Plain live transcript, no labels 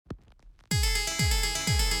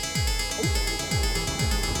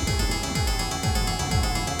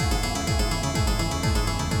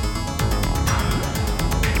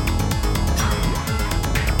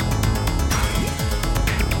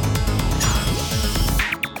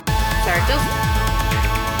Sarah does.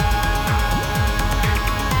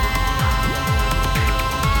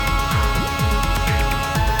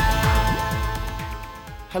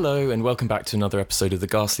 Hello and welcome back to another episode of the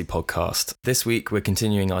Ghastly Podcast. This week we're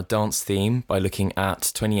continuing our dance theme by looking at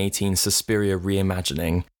 2018 Suspiria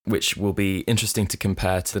reimagining, which will be interesting to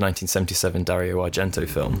compare to the 1977 Dario Argento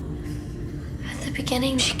film. At the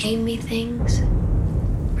beginning she gave me things.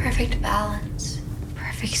 Perfect balance,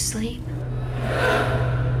 perfect sleep.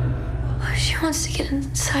 Oh, she wants to get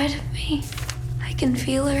inside of me. I can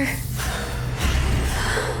feel her.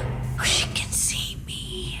 Oh, she can see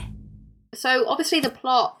me. So obviously the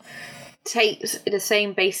plot takes the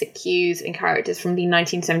same basic cues and characters from the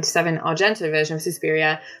 1977 Argento version of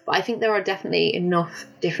Suspiria, but I think there are definitely enough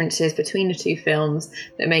differences between the two films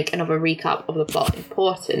that make another recap of the plot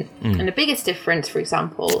important. And the biggest difference, for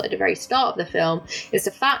example, at the very start of the film, is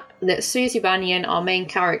the fact that Susie Bannion, our main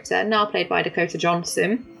character, now played by Dakota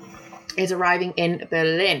Johnson, is arriving in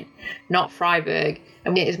Berlin, not Freiburg.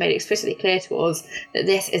 And it is made explicitly clear to us that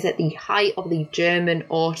this is at the height of the German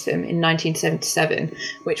autumn in 1977,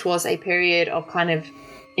 which was a period of kind of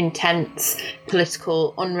intense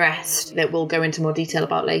political unrest that we'll go into more detail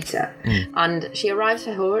about later. And she arrives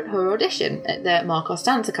for her audition at the Marcos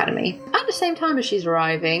Dance Academy. At the same time as she's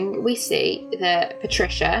arriving, we see that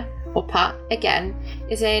Patricia, or Pat again,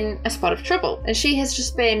 is in a spot of trouble. And she has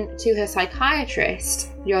just been to her psychiatrist,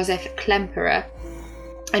 Josef Klemperer,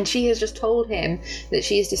 and she has just told him that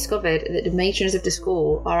she has discovered that the matrons of the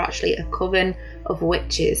school are actually a coven of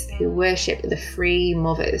witches who worship the Three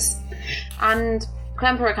Mothers. And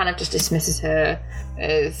Klemperer kind of just dismisses her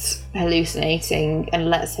as hallucinating and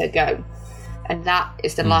lets her go. And that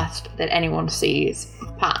is the last that anyone sees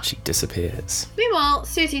of Pat. She disappears. Meanwhile,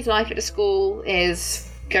 Susie's life at the school is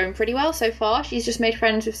going pretty well so far. She's just made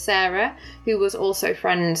friends with Sarah, who was also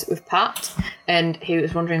friends with Pat, and who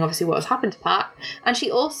was wondering obviously what has happened to Pat. And she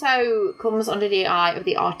also comes under the eye of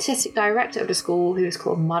the artistic director of the school, who is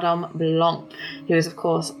called Madame Blanc, who is of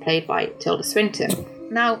course played by Tilda Swinton.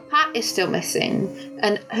 Now, Pat is still missing,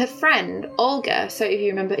 and her friend, Olga, so if you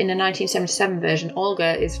remember in the 1977 version,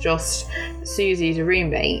 Olga is just Susie's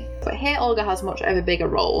roommate, but here Olga has much of a bigger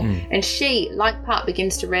role, and she, like Pat,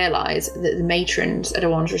 begins to realise that the matrons are the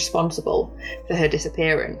ones responsible for her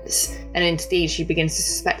disappearance, and indeed she begins to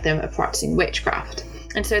suspect them of practising witchcraft.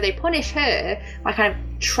 And so they punish her by kind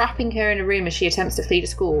of trapping her in a room as she attempts to flee to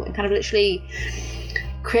school, and kind of literally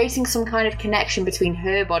creating some kind of connection between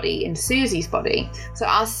her body and Susie's body. So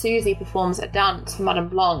as Susie performs a dance for Madame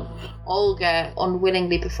Blanc, Olga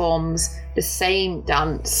unwillingly performs the same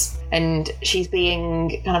dance, and she's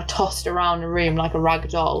being kind of tossed around the room like a rag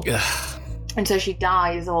doll. Ugh. And so she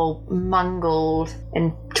dies all mangled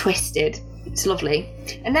and twisted. It's lovely.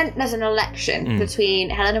 And then there's an election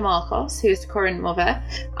between Helena Marcos, who's the current mother,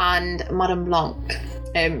 and Madame Blanc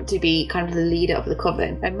to be kind of the leader of the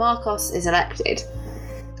coven. And Marcos is elected.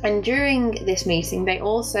 And during this meeting, they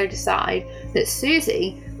also decide that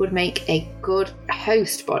Susie would make a good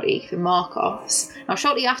host body for Marcos. Now,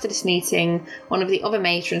 shortly after this meeting, one of the other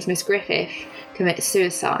matrons, Miss Griffith, commits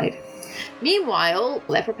suicide. Meanwhile,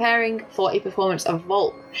 they're preparing for a performance of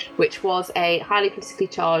Volk, which was a highly politically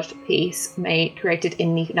charged piece created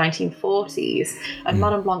in the 1940s, and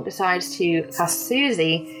Madame Blanc decides to cast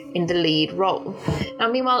Susie in the lead role.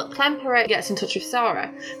 Now, meanwhile, Klemperer gets in touch with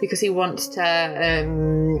Sarah because he wants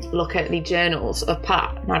to look at the journals of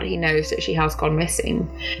Pat now that he knows that she has gone missing.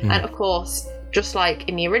 And of course, just like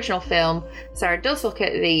in the original film, Sarah does look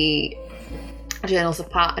at the journals of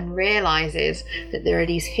Pat and realises that there are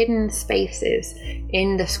these hidden spaces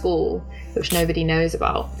in the school which nobody knows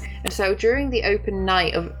about. And so during the opening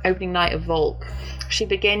night of Volk, she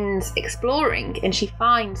begins exploring and she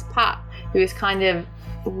finds Pat, who is kind of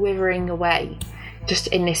withering away just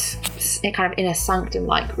in this kind of inner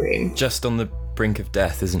sanctum-like room. Just on the brink of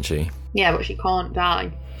death, isn't she? Yeah, but she can't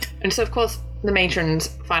die. And so of course the matrons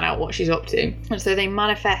find out what she's up to, and so they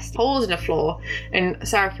manifest holes in the floor, and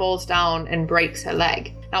Sarah falls down and breaks her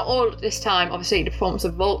leg. Now all this time, obviously, the performance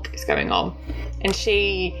of Volk is going on, and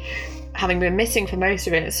she, having been missing for most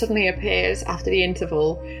of it, suddenly appears after the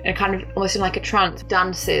interval and kind of almost in like a trance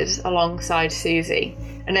dances alongside Susie.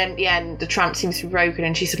 And then at the end, the trance seems to be broken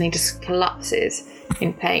and she suddenly just collapses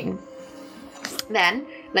in pain. Then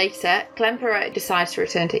later, Klemperer decides to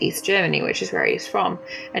return to East Germany, which is where he's from,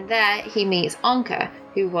 and there he meets Anke,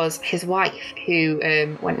 who was his wife, who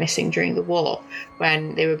went missing during the war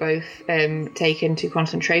when they were both taken to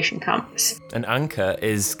concentration camps. And Anke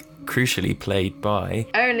is crucially played by...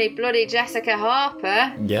 Only bloody Jessica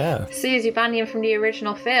Harper. Yeah. Susie Bannion from the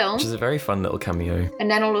original film. Which is a very fun little cameo. And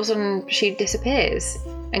then all of a sudden she disappears.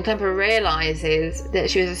 And Klemperer realises that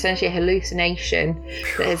she was essentially a hallucination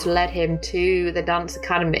that has led him to the dance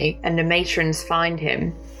academy, and the matrons find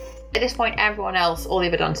him. At this point, everyone else, all the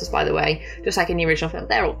other dancers, by the way, just like in the original film,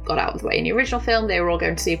 they're all got out of the way. In the original film, they were all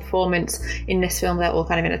going to see a performance. In this film, they're all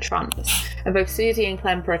kind of in a trance. And both Susie and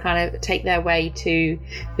Klemperer kind of take their way to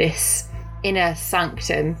this inner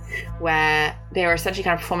sanctum where they are essentially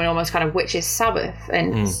kind of performing almost kind of witches' Sabbath,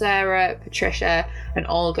 and Sarah, Patricia and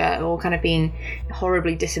Olga are all kind of being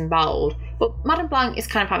horribly disemboweled. But Madame Blanc is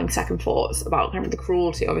kind of having second thoughts about kind of the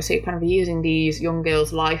cruelty, obviously, kind of using these young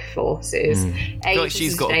girls' life forces. I feel like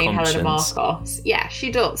she's got a conscience. Helena Marcos. Yeah,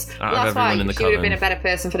 she does. Well, that's why she would have been a better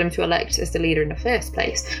person for them to elect as the leader in the first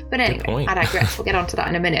place. But anyway, I digress. We'll get onto that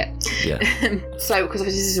in a minute. Yeah. So, because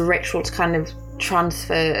obviously this is a ritual to kind of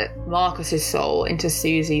transfer Marcos's soul into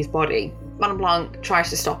Susie's body. Madame Blanc tries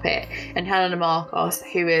to stop it, and Helena Marcos,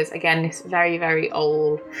 who is again this very, very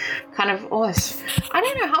old, kind of almost, I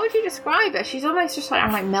don't know, how would you describe her? She's almost just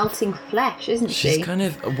like melting flesh, isn't she? She's kind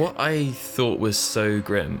of, what I thought was so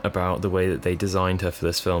grim about the way that they designed her for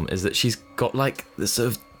this film is that she's got like the sort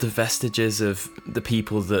of the vestiges of the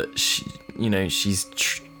people that she, you know, she's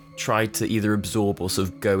tried to either absorb or sort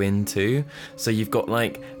of go into. So you've got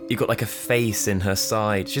like a face in her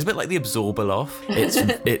side. She's a bit like the Absorbaloff.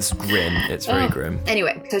 It's grim. It's very grim.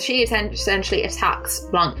 Anyway, so she essentially attacks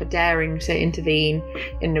Blanc for daring to intervene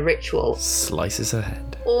in the ritual. Slices her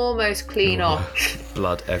head. Almost clean off.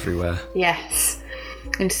 Blood everywhere. Yes.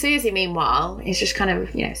 And Susie, meanwhile, is just kind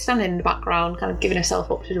of, you know, standing in the background, kind of giving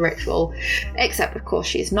herself up to the ritual. Except, of course,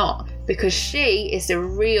 she's not, because she is the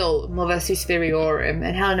real Mother Suspiriorum,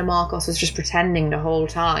 and Helena Marcos was just pretending the whole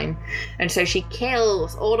time. And so she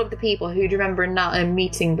kills all of the people who'd remember in that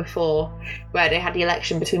meeting before, where they had the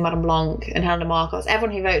election between Madame Blanc and Helena Marcos.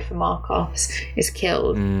 Everyone who voted for Marcos is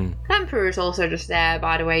killed. Klemperer is also just there,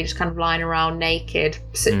 by the way, just kind of lying around naked.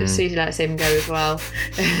 Susie lets him go as well.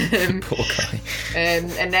 Poor guy.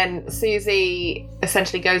 And then Susie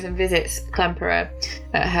essentially goes and visits Klemperer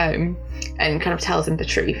at home and kind of tells him the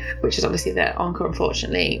truth, which is obviously that Anka,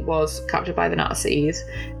 unfortunately, was captured by the Nazis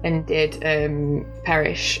and did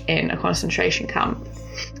perish in a concentration camp.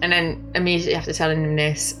 And then immediately after telling him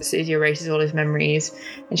this, Susie erases all his memories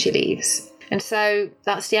and she leaves. And so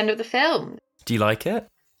that's the end of the film. Do you like it?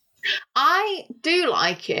 I do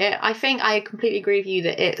like it. I think I completely agree with you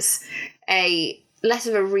that it's a less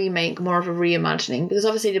of a remake, more of a reimagining, because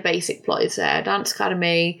obviously the basic plot is there. Dance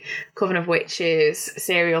Academy, Coven of Witches,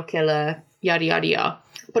 serial killer, yada yada yada.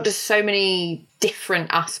 But there's so many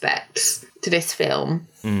different aspects to this film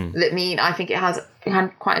that mean I think it had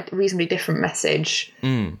quite a reasonably different message.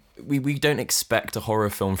 We don't expect a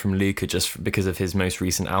horror film from Luca just because of his most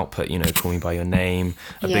recent output, you know, Call Me By Your Name,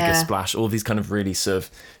 A Bigger Splash, all these kind of really sort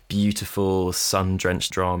of beautiful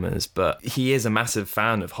sun-drenched dramas. But he is a massive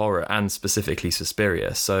fan of horror and specifically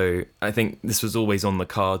Suspiria. So I think this was always on the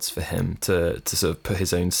cards for him to sort of put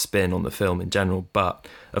his own spin on the film in general. But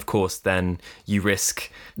of course, then you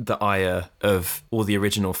risk the ire of all the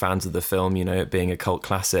original fans of the film, you know, it being a cult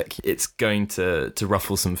classic. It's going to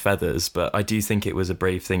ruffle some feathers, but I do think it was a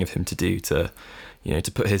brave thing of him to do, to, you know,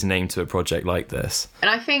 to put his name to a project like this. And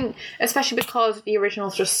I think, especially because the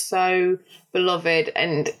original's just so beloved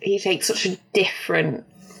and he takes such a different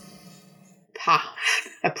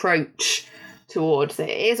approach towards it.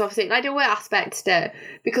 It is obviously, like, there were aspects that,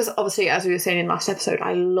 because obviously, as we were saying in last episode,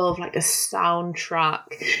 I love like the soundtrack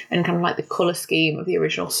and kind of like the colour scheme of the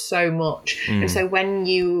original so much. And so when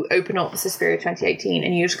you open up Suspiria 2018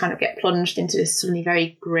 and you just kind of get plunged into this suddenly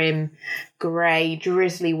very grim, grey,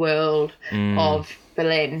 drizzly world of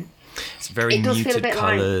Berlin. It's very muted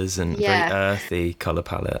colours and very earthy colour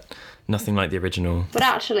palette. Nothing like the original. But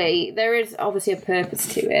actually, there is obviously a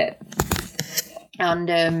purpose to it.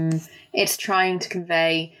 And it's trying to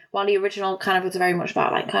convey, while the original kind of was very much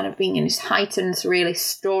about like kind of being in this heightened, really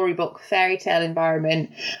storybook fairy tale environment,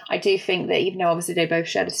 I do think that even though obviously they both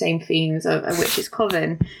share the same themes of a witch's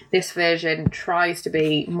coven, this version tries to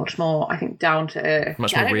be much more, I think, down to earth.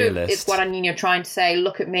 Much more realist. It's Guadagnino trying to say,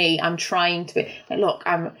 look at me, I'm trying to be, like, look,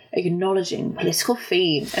 I'm acknowledging political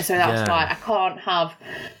themes. And so that's why I can't have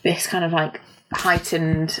this kind of like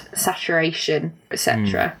heightened saturation,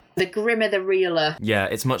 etc. The grimmer, the realer. Yeah,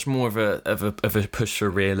 it's much more of a push for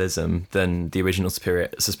realism than the original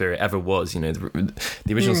Suspiria ever was. You know,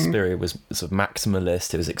 the original Suspiria was sort of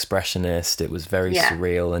maximalist. It was expressionist. It was very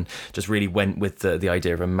surreal, and just really went with the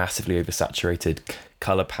idea of a massively oversaturated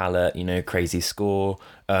color palette. You know, crazy score.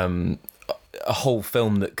 a whole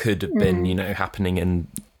film that could have been, happening in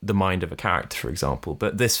the mind of a character, for example.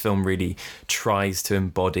 But this film really tries to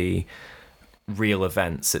embody real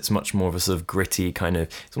events. It's much more of a sort of gritty kind of,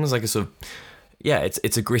 it's almost like a sort of,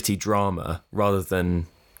 it's a gritty drama rather than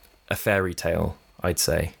a fairy tale, I'd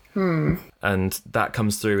say. And that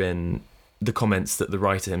comes through in the comments that the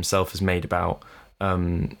writer himself has made about,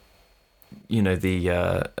 about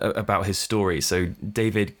his story. So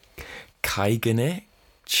David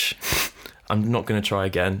Kajganich, I'm not going to try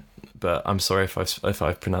again, but I'm sorry if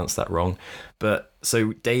I've pronounced that wrong. But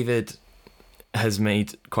so David has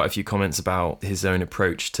made quite a few comments about his own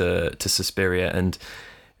approach to Suspiria, and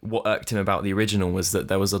what irked him about the original was that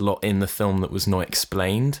there was a lot in the film that was not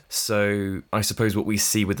explained. So I suppose what we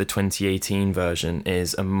see with the 2018 version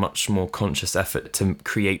is a much more conscious effort to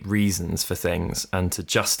create reasons for things and to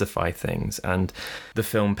justify things. And the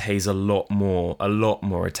film pays a lot more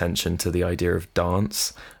attention to the idea of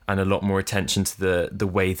dance, and a lot more attention to the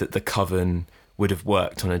way that the coven would have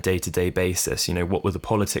worked on a day-to-day basis. What were the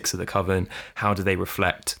politics of the coven? How do they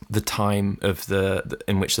reflect the time of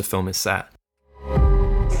in which the film is set?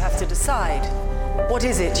 You have to decide, what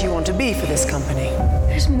is it you want to be for this company?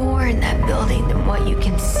 There's more in that building than what you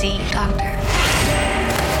can see, Doctor.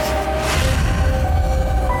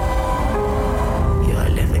 You're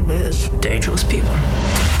living with dangerous people.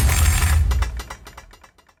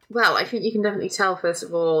 Well, I think you can definitely tell, first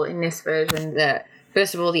of all, in this version that,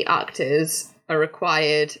 first of all, the actors are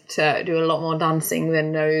required to do a lot more dancing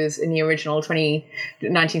than those in the original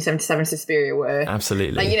 1977 Suspiria were.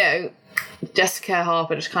 Absolutely. Jessica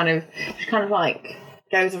Harper just kind of like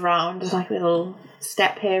goes around, just like a little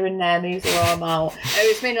step here and there, moves her arm out.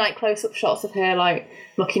 It's mainly like close-up shots of her like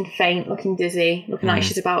looking faint, looking dizzy, looking like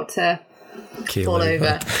she's about to fall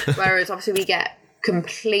over. Whereas obviously we get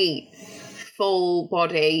complete full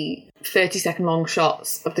body 30-second long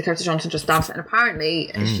shots of Dakota Johnson just dancing, and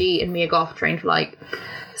apparently she and Mia Goth trained for like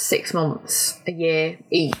 6 months, a year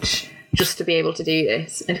each, just to be able to do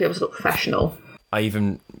this and to be able to look professional. I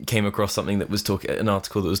even came across something that was an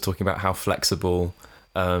article that was talking about how flexible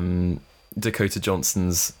Dakota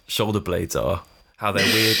Johnson's shoulder blades are, how they're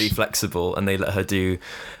weirdly flexible, and they let her do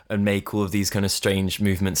and make all of these kind of strange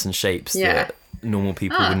movements and shapes that normal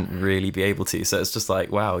people wouldn't really be able to. So it's just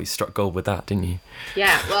like, wow, you struck gold with that, didn't you?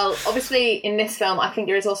 Yeah, well, obviously in this film, I think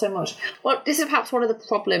there is also much... Well, this is perhaps one of the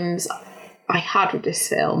problems I had with this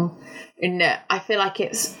film, in that I feel like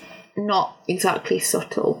it's not exactly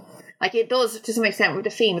subtle. Like, it does, to some extent, with the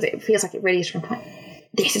themes, it feels like it really is from like,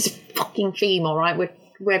 this is a fucking theme, all right?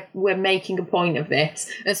 We're making a point of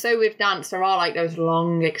this. And so with dance, there are like those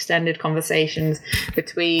long, extended conversations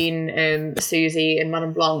between Susie and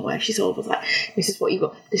Madame Blanc, where she's always like, this is what you've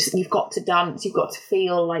got. You've got to dance. You've got to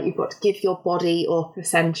feel like you've got to give your body up,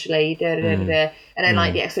 essentially. And then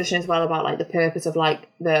like the exposition as well about like the purpose of like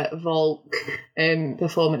the Volk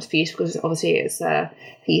performance piece, because obviously it's a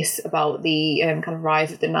piece about the kind of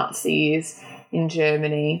rise of the Nazis in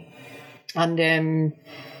Germany, and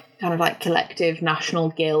kind of like collective national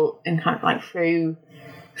guilt, and kind of like through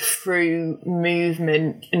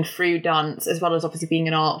movement and through dance, as well as obviously being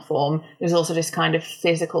an art form, there's also this kind of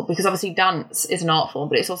physical, because obviously dance is an art form,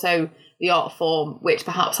 but it's also the art form which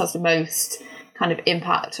perhaps has the most kind of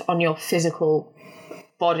impact on your physical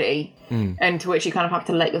body, and to which you kind of have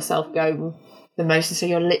to let yourself go the most. And so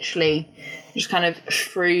you're literally just kind of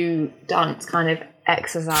through dance kind of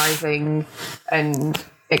exercising and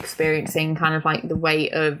experiencing kind of like the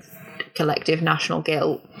weight of collective national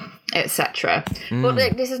guilt, etc. But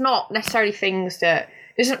this is not necessarily things that...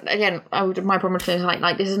 This is, again, my problem with things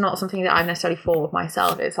like this is not something that I've necessarily thought of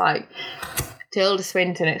myself. It's like Tilda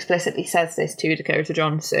Swinton explicitly says this to Dakota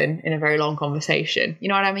Johnson in a very long conversation. You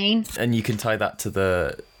know what I mean? And you can tie that to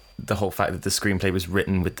the whole fact that the screenplay was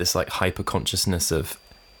written with this like hyper consciousness of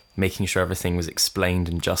making sure everything was explained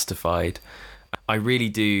and justified. I really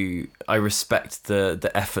do. I respect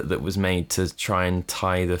the effort that was made to try and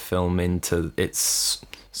tie the film into its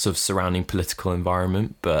sort of surrounding political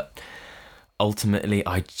environment, but ultimately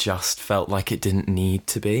I just felt like it didn't need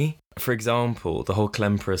to be. For example, the whole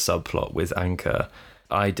Klemperer subplot with Anka,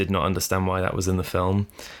 I did not understand why that was in the film.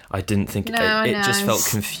 I didn't think it just felt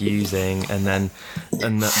confusing, and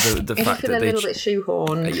the fact that they a little bit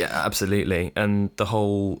shoehorned. Yeah, absolutely, and the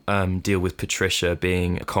whole deal with Patricia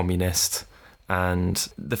being a communist. And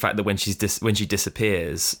the fact that when she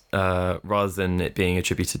disappears, rather than it being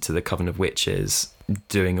attributed to the Coven of Witches,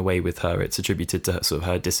 doing away with her. It's attributed to sort of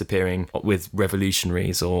her disappearing with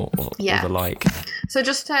revolutionaries or the like. So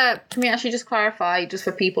just to me actually just clarify, just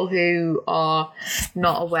for people who are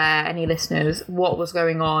not aware, any listeners, what was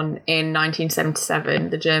going on in 1977,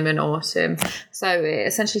 the German autumn. So it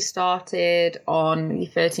essentially started on the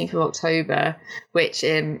 13th of October, which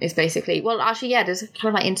is basically, well, actually, yeah, there's kind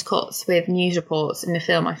of like intercuts with news reports in the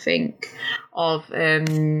film, I think, of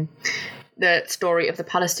the story of the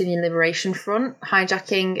Palestinian Liberation Front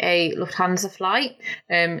hijacking a Lufthansa flight,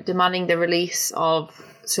 demanding the release of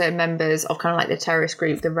certain members of kind of like the terrorist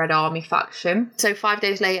group, the Red Army faction. So 5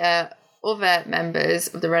 days later, other members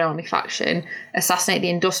of the Red Army faction assassinate the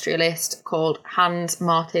industrialist called Hans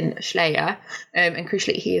Martin Schleyer. And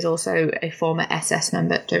crucially, he is also a former SS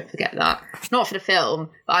member. Don't forget that. Not for the film,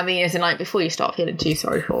 but I mean, as in like before you start feeling too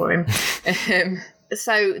sorry for him.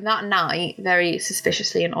 So that night, very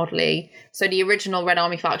suspiciously and oddly, so the original Red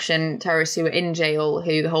Army faction terrorists who were in jail,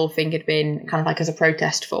 who the whole thing had been kind of like as a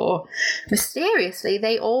protest for, mysteriously,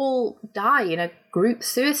 they all die in a group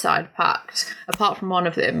suicide pact, apart from one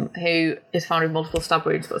of them who is found with multiple stab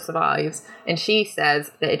wounds but survives. And she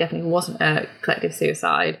says that it definitely wasn't a collective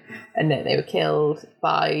suicide and that they were killed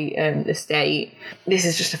by the state. This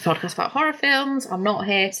is just a podcast about horror films. I'm not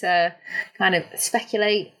here to kind of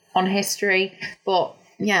speculate on history, but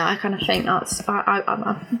yeah, I kind of think that's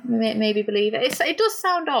I maybe believe it. It does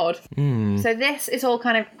sound odd. So this is all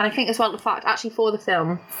kind of, and I think as well the fact actually for the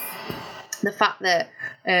film, the fact that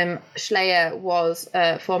Schleyer was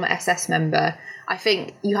a former SS member, I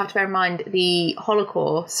think you have to bear in mind the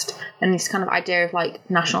Holocaust and this kind of idea of like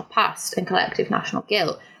national past and collective national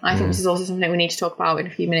guilt. And I think this is also something we need to talk about in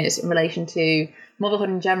a few minutes in relation to motherhood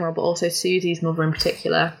in general, but also Susie's mother in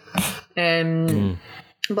particular.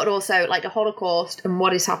 But also, like, the Holocaust and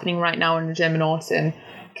what is happening right now in the German autumn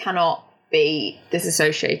cannot be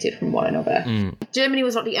disassociated from one another. Germany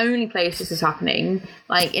was not the only place this was happening.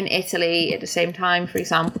 Like, in Italy, at the same time, for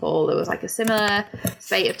example, there was, like, a similar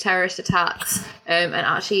spate of terrorist attacks. And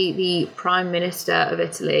actually, the Prime Minister of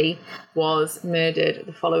Italy was murdered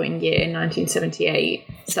the following year in 1978.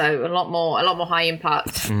 So, a lot more high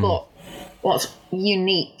impact. But what's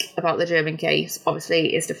unique about the German case,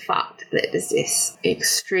 obviously, is the fact that there's this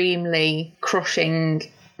extremely crushing,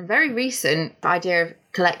 very recent idea of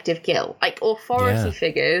collective guilt. Like authority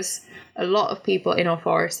figures, a lot of people in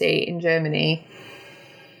authority in Germany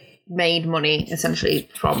made money essentially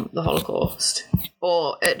from the Holocaust,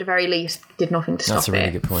 or at the very least did nothing to stop it. That's a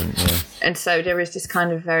really good point, yeah. And so there is this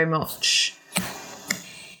kind of very much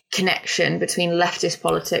connection between leftist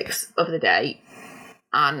politics of the day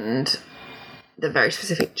and the very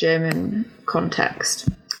specific German context.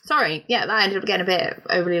 Sorry, yeah, that ended up getting a bit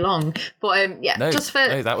overly long, but just for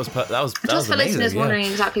amazing, listeners wondering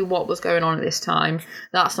exactly what was going on at this time,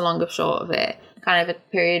 that's the long and short of it. Kind of a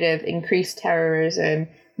period of increased terrorism,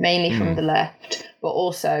 mainly from the left, but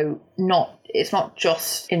also it's not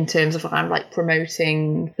just in terms of kind of like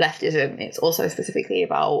promoting leftism. It's also specifically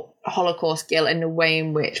about Holocaust guilt and the way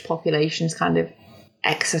in which populations kind of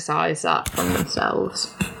exercise that from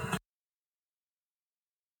themselves.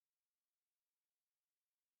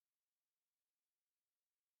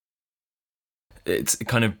 It's a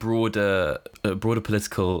kind of broader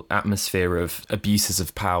political atmosphere of abuses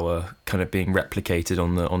of power kind of being replicated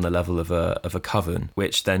on the level of a coven,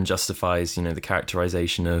 which then justifies, the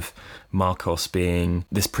characterization of Marcos being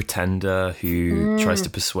this pretender who tries to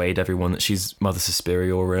persuade everyone that she's Mother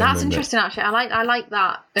Superior. That's interesting, actually. I like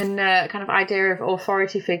that, and kind of idea of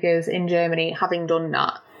authority figures in Germany having done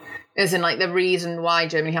that. As in, like, the reason why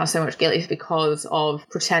Germany has so much guilt is because of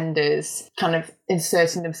pretenders kind of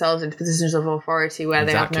inserting themselves into positions of authority where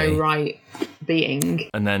they have no right being.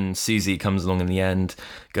 And then Susie comes along in the end,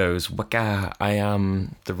 goes, "Waka, I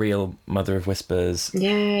am the real Mother of Whispers."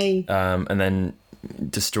 Yay. And then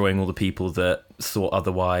destroying all the people that thought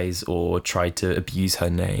otherwise or tried to abuse her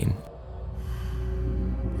name.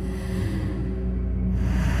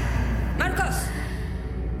 Marcos!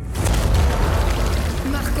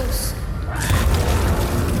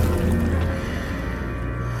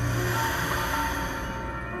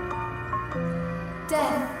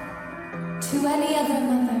 Death to any other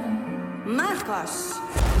mother. Marcos!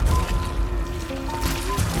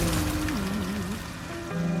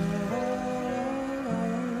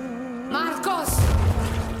 Marcos!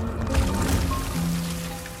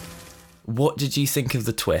 What did you think of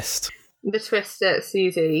the twist? The twist that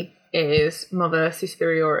Susie is Mother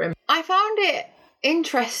Superior. I found it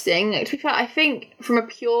interesting. To be fair, I think from a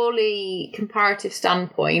purely comparative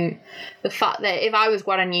standpoint, the fact that if I was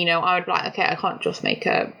Guadagnino, I would be like, okay, I can't just make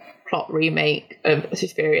a plot remake of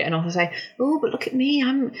Suspiria and also say, oh, but look at me,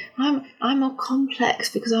 I'm more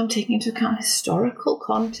complex because I'm taking into account historical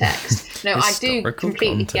context. No, I do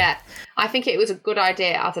completely get. I think it was a good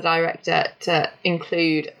idea as a director to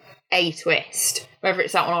include a twist. Whether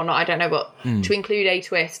it's that one or not, I don't know, but to include a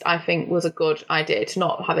twist, I think was a good idea, to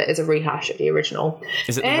not have it as a rehash of the original.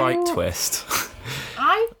 Is it the right twist?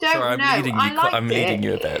 I don't know. I'm leading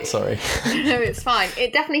you a bit, sorry. No, it's fine.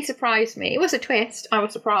 It definitely surprised me. It was a twist. I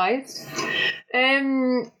was surprised.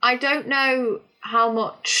 I don't know how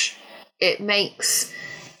much it makes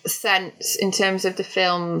sense in terms of the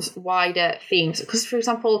film's wider themes. Because, for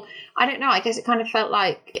example, I don't know, I guess it kind of felt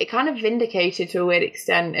like it kind of vindicated to a weird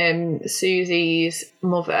extent Susie's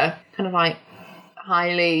mother, kind of like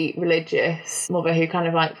highly religious mother who kind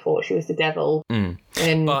of like thought she was the devil.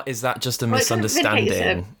 But is that just a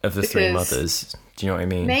misunderstanding of the three mothers? Do you know what I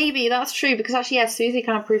mean? Maybe that's true, because actually, yeah, Susie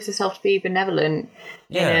kind of proves herself to be benevolent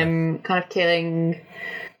in kind of killing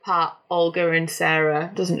Pat, Olga and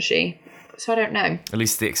Sarah, doesn't she? So I don't know. At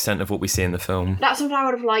least the extent of what we see in the film. That's something I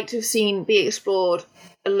would have liked to have seen be explored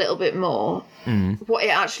a little bit more. What it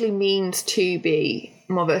actually means to be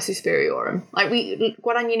Mother Superiorum. Like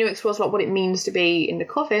Guadagnino explores a lot what it means to be in the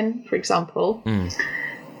coven, for example.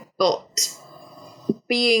 But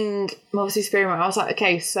being Mother Superiorum, I was like,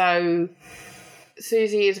 okay, so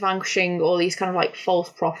Susie is vanquishing all these kind of like false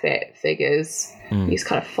prophet figures, these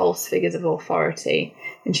kind of false figures of authority,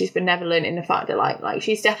 and she's benevolent in the fact that like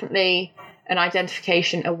she's definitely an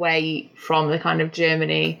identification away from the kind of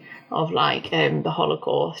Germany of like the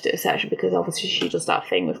Holocaust, etc. Because obviously she does that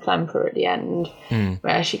thing with Klemper at the end,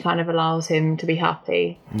 where she kind of allows him to be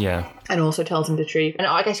happy, and also tells him the truth. And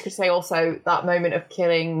I guess you could say also that moment of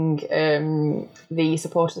killing the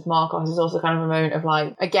supporters of Marcos is also kind of a moment of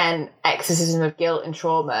like, again, exorcism of guilt and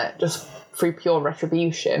trauma just through pure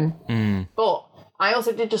retribution. But I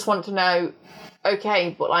also did just want to know,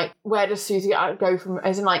 okay, but like, where does Susie go from?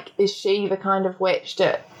 As in, like, is she the kind of witch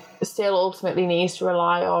that still ultimately needs to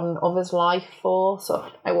rely on others' life force?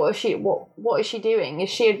 Or like, what is she doing? Is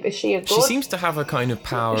she a good? She seems to have a kind of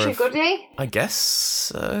power. Is she a goodie? I guess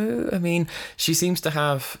so. I mean, she seems to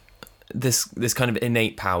have this kind of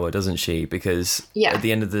innate power, doesn't she? Because at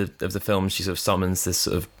the end of the film, she sort of summons this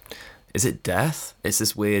sort of, is it death? It's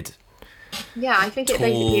this weird. Yeah, I think it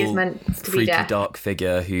basically is meant to be death. Freaky dark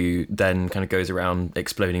figure who then kind of goes around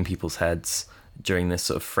exploding people's heads during this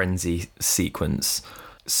sort of frenzy sequence.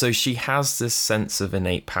 So she has this sense of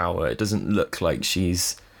innate power. It doesn't look like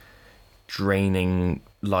she's draining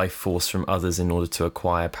life force from others in order to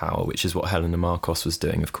acquire power, which is what Helena Marcos was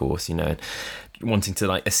doing, of course, you know, wanting to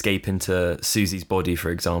like escape into Susie's body, for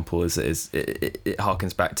example, it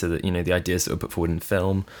harkens back to the, you know, the ideas that were put forward in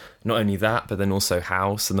film. Not only that, but then also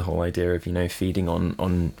House and the whole idea of, you know, feeding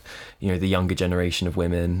on you know, the younger generation of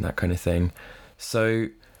women, that kind of thing. So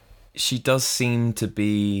she does seem to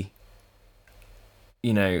be,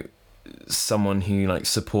 you know, someone who like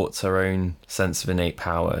supports her own sense of innate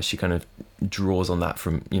power. She kind of draws on that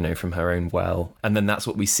from, you know, from her own well, and then that's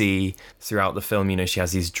what we see throughout the film. You know, she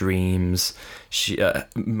has these dreams. She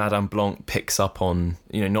Madame Blanc picks up on,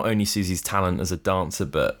 you know, not only Susie's talent as a dancer,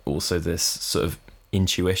 but also this sort of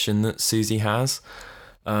intuition that Susie has.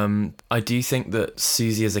 I do think that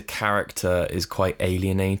Susie as a character is quite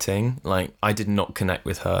alienating. Like, I did not connect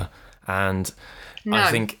with her, and no.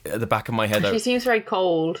 I think at the back of my head, she seems very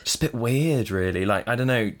cold. Just a bit weird, really. Like, I don't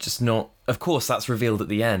know, just not. Of course, that's revealed at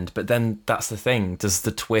the end, but then that's the thing. Does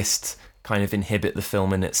the twist kind of inhibit the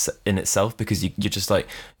film in itself because you're just like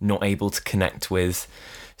not able to connect with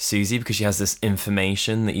Susie because she has this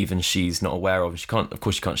information that even she's not aware of. She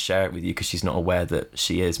can't share it with you because she's not aware that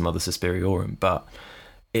she is Mother Superiorum. But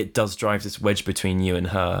it does drive this wedge between you and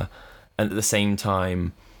her, and at the same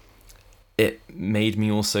time, it made me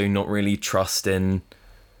also not really trust in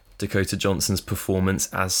Dakota Johnson's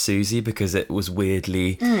performance as Susie because it was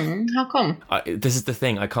weirdly... how come? This is the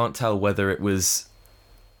thing. I can't tell whether it was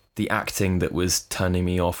the acting that was turning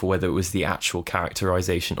me off or whether it was the actual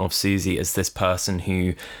characterization of Susie as this person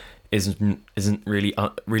who isn't really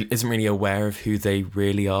aware of who they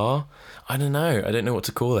really are. I don't know. I don't know what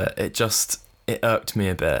to call it. It irked me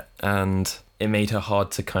a bit, and it made her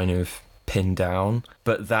hard to kind of pin down.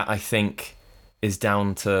 But that, I think, is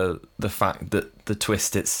down to the fact that the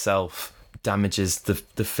twist itself damages the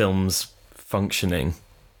film's functioning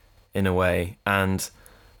in a way. And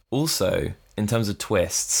also, in terms of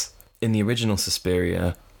twists, in the original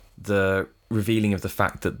Suspiria, the revealing of the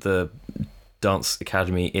fact that the dance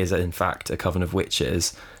academy is in fact a coven of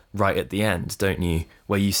witches right at the end, don't you?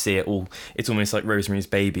 Where you see it all, it's almost like Rosemary's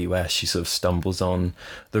Baby, where she sort of stumbles on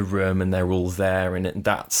the room and they're all there, and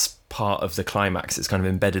that's part of the climax. It's kind of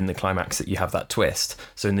embedded in the climax that you have that twist.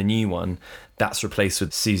 So in the new one, that's replaced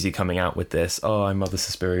with Susie coming out with this, "Oh, I'm Mother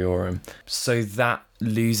Suspiriorum." So that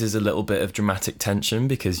loses a little bit of dramatic tension,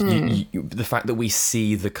 because the fact that we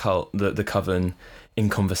see the coven in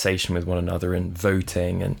conversation with one another and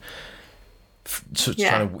voting and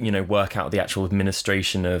trying to, you know, work out the actual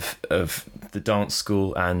administration of the dance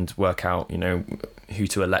school and work out, you know, who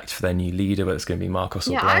to elect for their new leader, whether it's going to be Marcos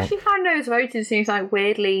or Blanc. I actually found those voting scenes like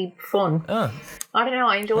weirdly fun. I don't know,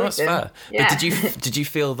 I enjoyed them. That's fair. Yeah. But did you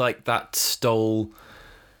feel like that stole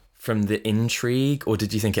from the intrigue, or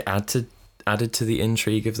did you think it added to the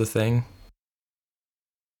intrigue of the thing?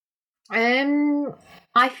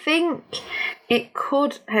 I think it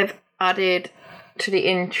could have added to the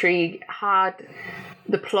intrigue had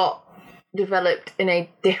the plot developed in a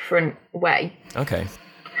different way. Okay.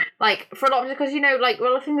 Like, for a lot of, because, you know, like,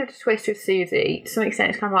 well, I think there's a twist with Susie, to some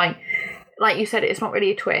extent, it's kind of like you said, it's not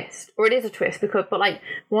really a twist, or it is a twist, because, but like,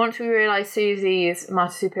 once we realise Susie's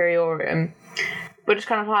Mater Superiorum, we're just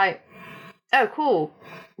kind of like, oh, cool,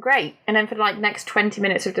 great. And then for like next 20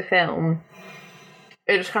 minutes of the film,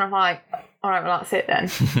 it's just kind of like, all right, well, that's it then.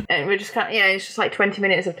 And we're just kind of, you know, it's just like 20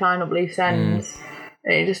 minutes of tying up loose ends.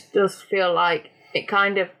 And it just does feel like it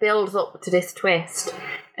kind of builds up to this twist,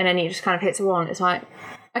 and then it just kind of hits a wall, and it's like,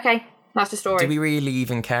 okay, that's the story. Do we really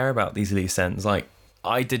even care about these loose ends? Like,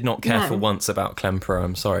 I did not care for once about Klemperer,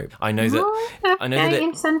 I'm sorry. I know that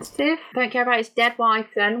insensitive. Don't care about his dead wife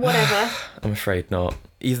then, whatever. I'm afraid not.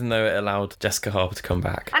 Even though it allowed Jessica Harper to come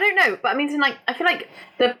back. I don't know, but I mean, like, I feel like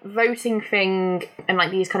the voting thing and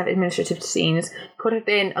like these kind of administrative scenes could have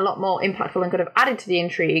been a lot more impactful and could have added to the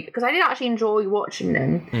intrigue, because I did actually enjoy watching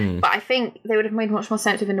them. But I think they would have made much more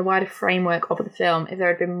sense within the wider framework of the film if there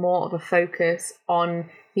had been more of a focus on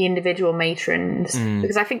the individual matrons.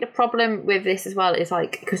 Because I think the problem with this as well is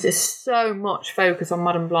like, because there's so much focus on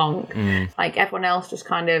Madame Blanc, like everyone else just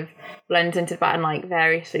kind of blends into the back and like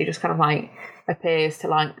variously just kind of like appears to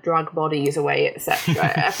like drag bodies away,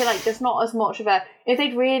 etc. I feel like there's not as much of a, if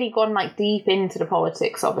they'd really gone like deep into the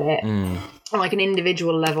politics of it on like an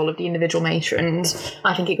individual level of the individual matrons,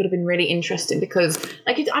 I think it could have been really interesting, because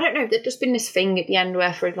like I don't know, there's just been this thing at the end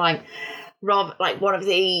where for like rather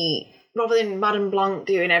than Madame Blanc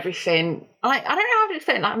doing everything, like, I don't know how to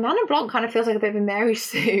explain it. Like, Madame Blanc kind of feels like a bit of a Mary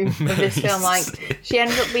Sue of this film. Like, she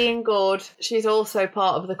ends up being good. She's also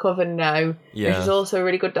part of the coven now. Yeah. And she's also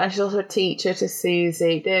really good. And she's also a teacher to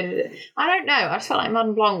Susie. I don't know. I just felt like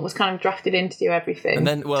Madame Blanc was kind of drafted in to do everything. And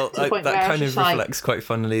then, well, that kind of reflects quite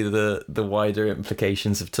funnily the wider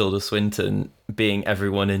implications of Tilda Swinton being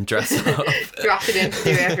everyone in dress up. Drafted in to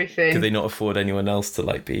do everything. Could they not afford anyone else to,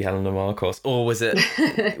 like, be Helena Marcos? Or was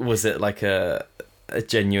it like a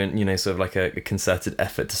genuine, you know, sort of like a concerted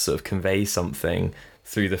effort to sort of convey something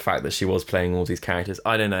through the fact that she was playing all these characters?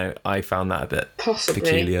 I don't know. I found that a bit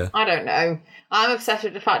peculiar. I don't know. I'm obsessed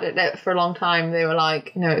with the fact that for a long time they were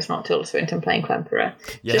like, no, it's not Tilda Swinton playing Klemperer.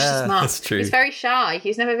 Yeah, that's true. He's very shy.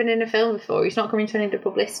 He's never been in a film before. He's not coming to any of the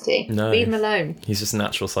publicity. No. Leave him alone. He's just a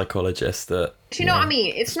natural psychologist that... Do you know what I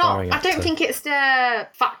mean? It's not... I don't think it's the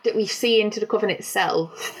fact that we see into the coven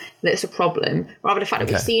itself that's a problem. Rather the fact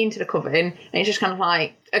that we see into the coven and it's just kind of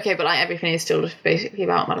like, okay, but like everything is still just basically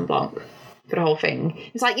about Madame Blanc for the whole thing.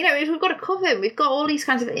 It's like, you know, we've got a coven, we've got all these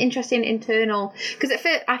kinds of interesting internal, because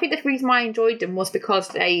I think the reason why I enjoyed them was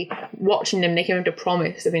because watching them, they came under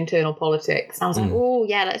promise of internal politics. I was like, oh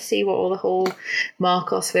yeah, let's see what all the whole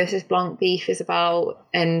Marcos versus Blanc beef is about,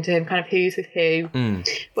 and kind of who's with who.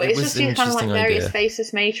 But it's just these kind of like various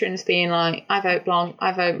faceless matrons being like, I vote Blanc,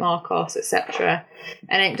 I vote Marcos, etc.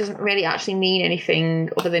 And it doesn't really actually mean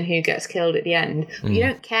anything other than who gets killed at the end. But you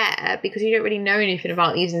don't care because you don't really know anything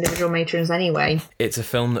about these individual matrons anyway. It's a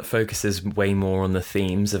film that focuses way more on the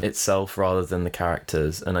themes of itself rather than the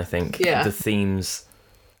characters, and I think the themes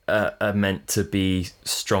are meant to be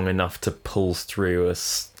strong enough to pull through a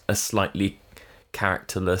slightly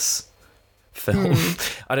characterless film.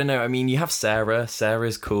 I don't know. I mean, you have Sarah.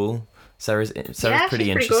 Sarah's cool. Sarah's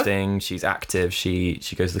pretty interesting. She's active. She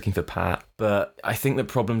goes looking for Pat. But I think the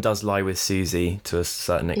problem does lie with Susie to a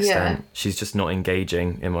certain extent. Yeah. She's just not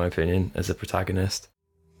engaging, in my opinion, as a protagonist.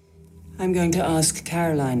 I'm going to ask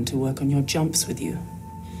Caroline to work on your jumps with you.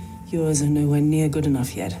 Yours are nowhere near good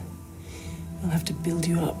enough yet. I'll have to build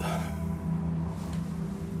you up.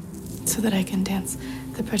 So that I can dance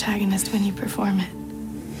the protagonist when you perform it.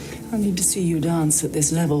 I'll need to see you dance at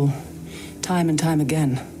this level, time and time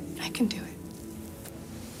again. I can do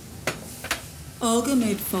it. Olga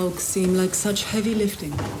made folk seem like such heavy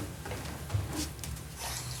lifting.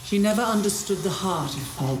 She never understood the heart of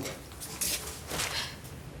folk.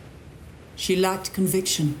 She lacked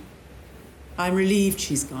conviction. I'm relieved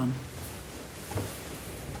she's gone.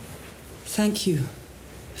 Thank you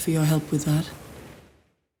for your help with that.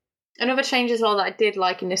 Another change as well that I did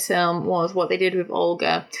like in this film was what they did with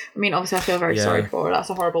Olga. I mean, obviously I feel very sorry for her. That's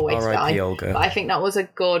a horrible way to die. Olga. But I think that was a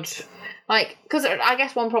good... Like, because I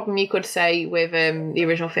guess one problem you could say with the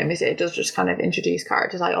original film is it does just kind of introduce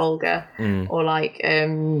characters like Olga or like,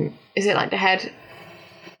 is it like the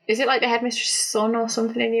headmistress's son or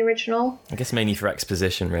something in the original? I guess mainly for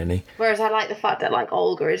exposition, really. Whereas I like the fact that like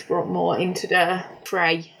Olga is brought more into the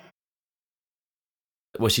fray.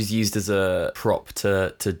 Well, she's used as a prop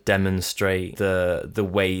to demonstrate the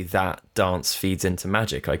way that dance feeds into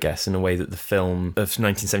magic, I guess, in a way that the film of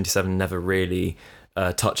 1977 never really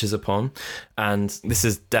touches upon. And this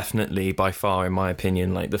is definitely, by far, in my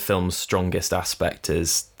opinion, like the film's strongest aspect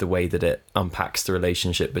is the way that it unpacks the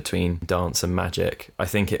relationship between dance and magic. I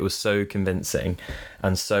think it was so convincing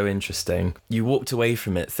and so interesting. You walked away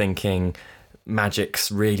from it thinking...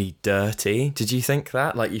 magic's really dirty. Did you think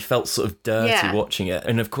that? Like, you felt sort of dirty watching it.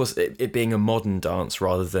 And of course, it being a modern dance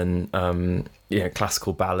rather than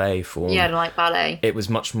classical ballet form. Yeah, like ballet. It was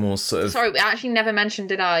much more sort of... Sorry, I actually never mentioned,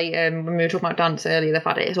 did I, when we were talking about dance earlier, the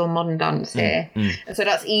fact that it's all modern dance here. And so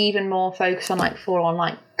that's even more focused on like full on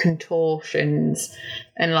like contortions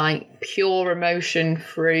and like pure emotion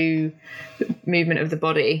through movement of the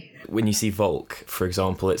body. When you see Volk, for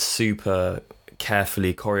example, it's super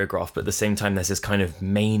carefully choreographed, but at the same time there's this kind of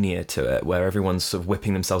mania to it where everyone's sort of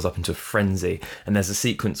whipping themselves up into a frenzy. And there's a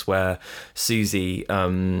sequence where Susie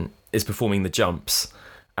is performing the jumps,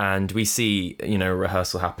 and we see a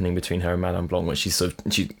rehearsal happening between her and Madame Blanc, where she's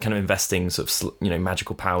kind of investing sort of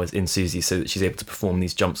magical powers in Susie so that she's able to perform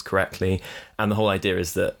these jumps correctly. And the whole idea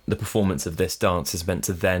is that the performance of this dance is meant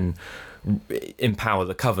to then empower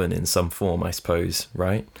the coven in some form, I suppose,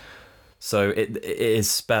 right? So it is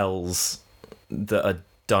spells that are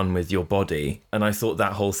done with your body, and I thought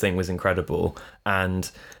that whole thing was incredible, and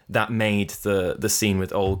that made the scene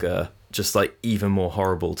with Olga just like even more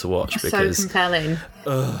horrible to watch because so compelling.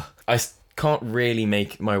 I can't really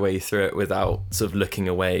make my way through it without sort of looking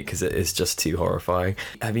away because it is just too horrifying.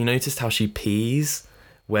 Have you noticed how she pees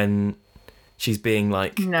when she's being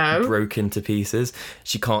like broken to pieces?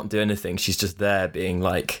 She can't do anything. She's just there being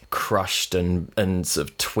like crushed and sort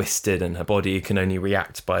of twisted, and her body can only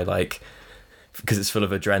react by like, because it's full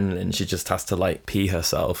of adrenaline, she just has to like pee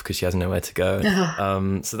herself because she has nowhere to go.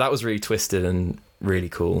 So that was really twisted and really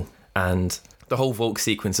cool. And the whole Volk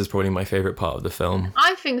sequence is probably my favourite part of the film.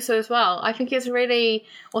 I think so as well. I think it's really,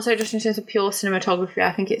 also just in terms of pure cinematography,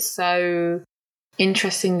 I think it's so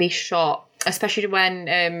interestingly shot, especially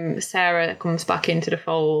when Sarah comes back into the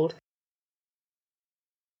fold.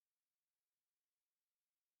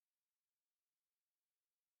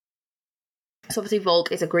 So obviously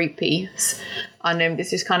Volk is a group piece, and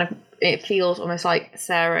this is kind of, it feels almost like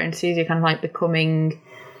Sarah and Susie kind of like becoming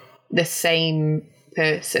the same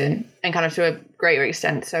person, and kind of to a greater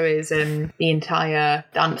extent so is the entire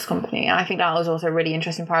dance company. And I think that was also really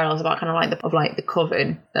interesting parallels about kind of like the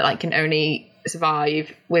coven that like can only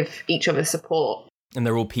survive with each other's support. And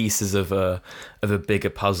they're all pieces of a bigger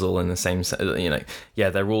puzzle in the same,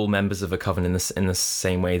 they're all members of a coven in the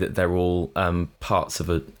same way that they're all parts of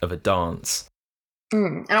a dance.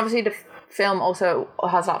 And obviously the film also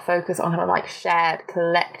has that focus on kind of like shared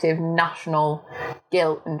collective national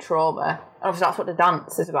guilt and trauma. And obviously that's what the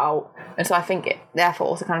dance is about. And so I think it therefore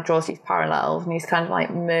also kind of draws these parallels and these kind of like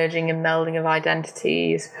merging and melding of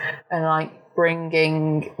identities and like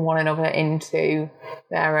bringing one another into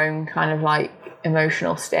their own kind of like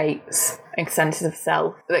emotional states and senses of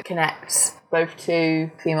self that connects both to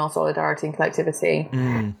female solidarity and collectivity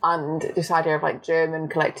and this idea of like German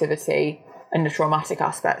collectivity and the traumatic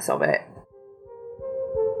aspects of it.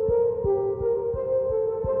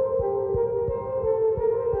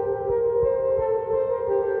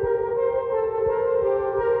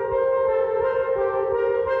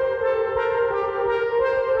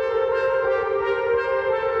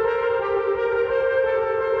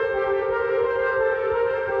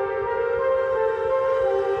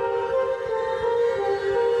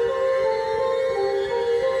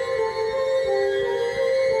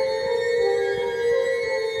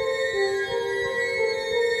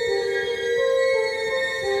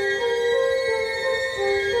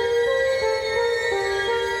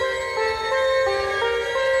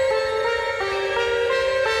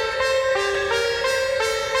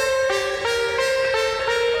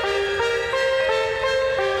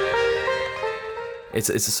 It's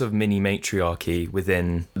a sort of mini matriarchy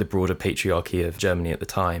within the broader patriarchy of Germany at the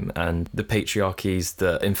time, and the patriarchies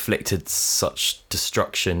that inflicted such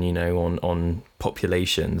destruction, you know, on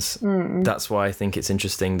populations. That's why I think it's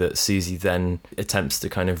interesting that Susie then attempts to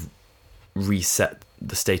kind of reset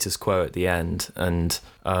the status quo at the end, and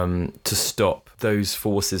to stop those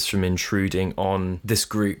forces from intruding on this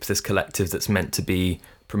group, this collective that's meant to be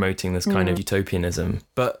promoting this kind of utopianism.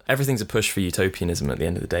 But everything's a push for utopianism at the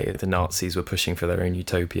end of the day. The Nazis were pushing for their own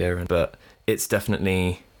utopia, but it's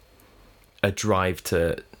definitely a drive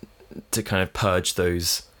to kind of purge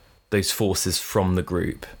those forces from the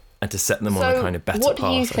group and to set them on a kind of better path. What do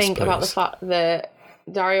you think about the fact that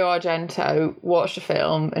Dario Argento watched the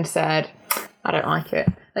film and said, I don't like it?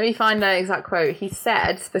 Let me find the exact quote. He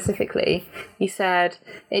said, specifically,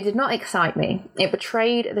 it did not excite me. It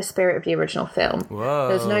betrayed the spirit of the original film. Whoa.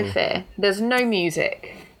 There's no fear. There's no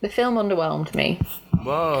music. The film underwhelmed me.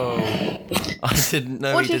 Whoa. I didn't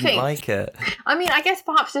know he didn't like it. I mean, I guess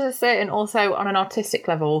perhaps there's a certain, also on an artistic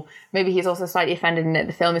level, maybe he's also slightly offended in that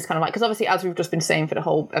the film is kind of like, because obviously, as we've just been saying for the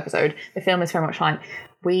whole episode, the film is very much like,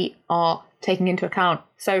 we are taking into account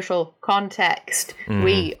social context.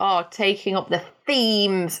 We are taking up the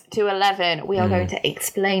themes to 11. We are going to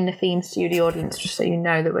explain the themes to you, the audience, just so you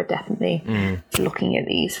know that we're definitely looking at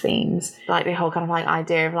these themes. Like the whole kind of like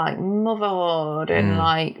idea of like motherhood and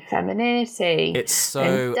like femininity. It's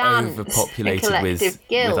so overpopulated with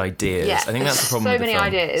ideas. Yeah. I think that's the problem with the film. So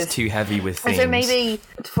many ideas. It's too heavy with themes. And so maybe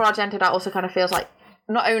for Argento that also kind of feels like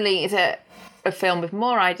not only is it a film with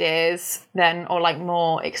more ideas than, or like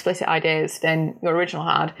more explicit ideas than your original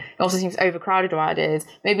had, it also seems overcrowded with ideas.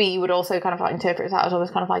 Maybe you would also kind of like interpret that as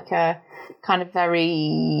almost kind of like a kind of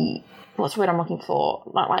very, what's the word I'm looking for?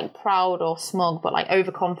 Like proud or smug, but like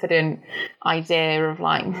overconfident idea of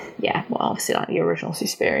like, yeah, well, obviously like the original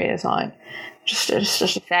Suspiria is like just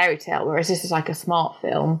a fairy tale, whereas this is like a smart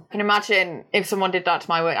film. I can imagine if someone did that to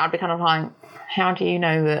my work, I'd be kind of like, how do you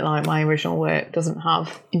know that like my original work doesn't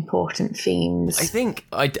have important themes? I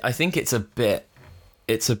think it's a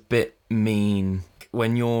bit mean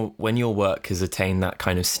when your work has attained that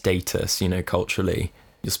kind of status, you know, culturally.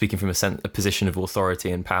 You're speaking from a position of authority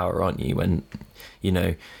and power, aren't you? When, you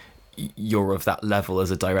know, you're of that level as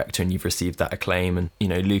a director and you've received that acclaim, and, you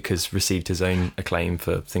know, Luca's received his own acclaim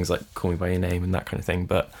for things like Call Me By Your Name and that kind of thing.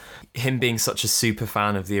 But him being such a super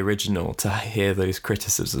fan of the original, to hear those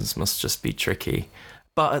criticisms must just be tricky.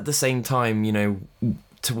 But at the same time, you know,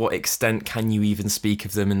 to what extent can you even speak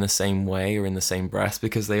of them in the same way or in the same breath?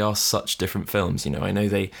 Because they are such different films. You know, I know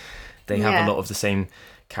they have a lot of the same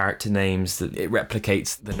character names, that it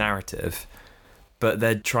replicates the narrative, but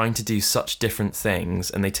they're trying to do such different things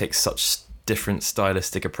and they take such different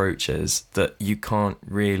stylistic approaches that you can't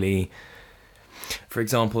really, for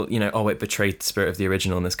example, you know, it betrayed the spirit of the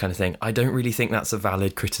original and this kind of thing. I don't really think that's a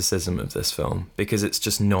valid criticism of this film, because it's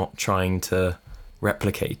just not trying to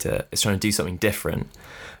replicate it. It's trying to do something different.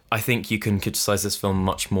 I think you can criticize this film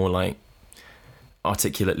much more like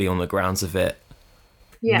articulately on the grounds of it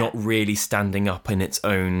not really standing up in its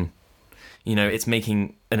own, you know, it's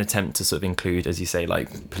making an attempt to sort of include, as you say,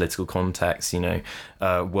 like political context, you know,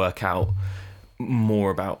 work out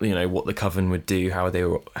more about, you know, what the coven would do, how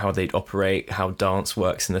they'd operate, how dance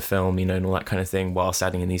works in the film, you know, and all that kind of thing, whilst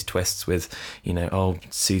adding in these twists with, you know,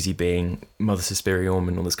 Susie being Mother Superior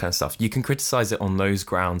and all this kind of stuff. You can criticize it on those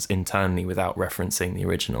grounds internally without referencing the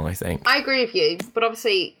original, I think. I agree with you, but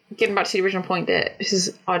obviously, getting back to the original point, that this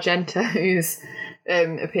is Argento's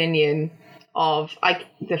opinion of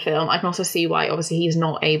the film. I can also see why obviously he's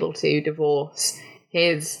not able to divorce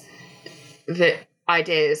the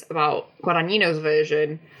ideas about Guadagnino's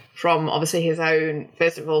version from obviously his own,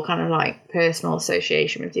 first of all, kind of like personal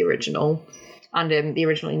association with the original and the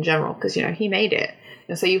original in general, because, you know, he made it.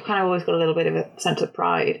 And so you've kind of always got a little bit of a sense of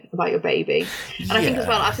pride about your baby. And I think as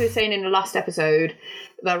well, as we were saying in the last episode,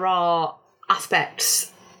 there are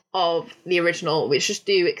aspects of the original which just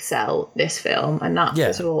do excel this film, and that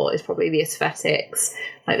first of all is probably the aesthetics,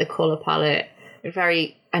 like the colour palette,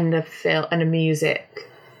 and the music.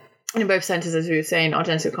 And in both senses, as we were saying,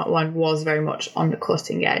 Argento 1 was very much on the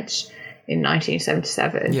cutting edge in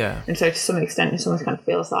 1977. Yeah. And so to some extent, it almost kind of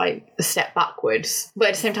feels like a step backwards. But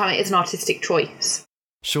at the same time, it is an artistic choice.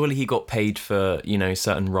 Surely he got paid for, you know,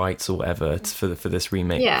 certain rights or whatever for this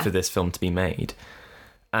remake, for this film to be made.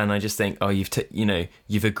 And I just think,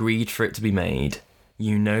 you've agreed for it to be made.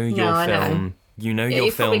 You know your film. You know your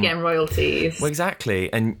you're film. Probably getting royalties. Well,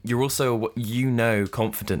 exactly. And you're also, you know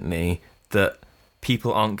confidently that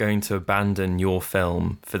people aren't going to abandon your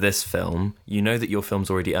film for this film. You know that your film's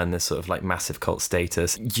already earned this sort of like massive cult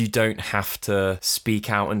status. You don't have to speak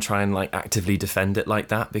out and try and like actively defend it like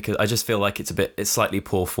that, because I just feel like it's slightly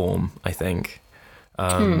poor form, I think.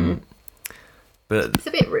 But it's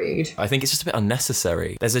a bit rude. I think it's just a bit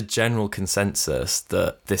unnecessary. There's a general consensus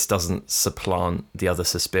that this doesn't supplant the other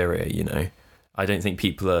Suspiria, you know. I don't think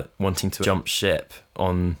people are wanting to jump ship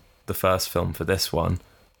on the first film for this one,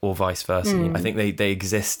 or vice versa. I think they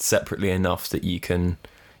exist separately enough that you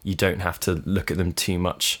don't have to look at them too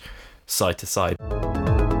much side to side.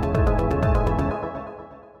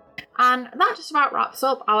 And that just about wraps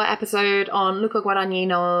up our episode on Luca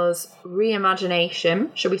Guadagnino's reimagination,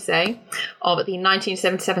 shall we say, of the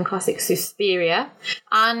 1977 classic Suspiria.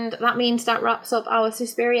 And that means that wraps up our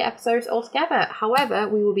Suspiria episodes altogether. However,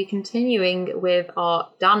 we will be continuing with our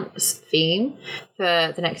dance theme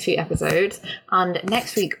for the next few episodes. And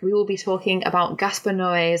next week, we will be talking about Gaspar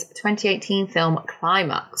Noé's 2018 film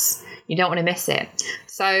Climax. You don't want to miss it.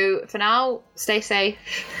 So for now, stay safe.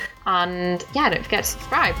 And yeah, don't forget to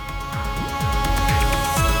subscribe.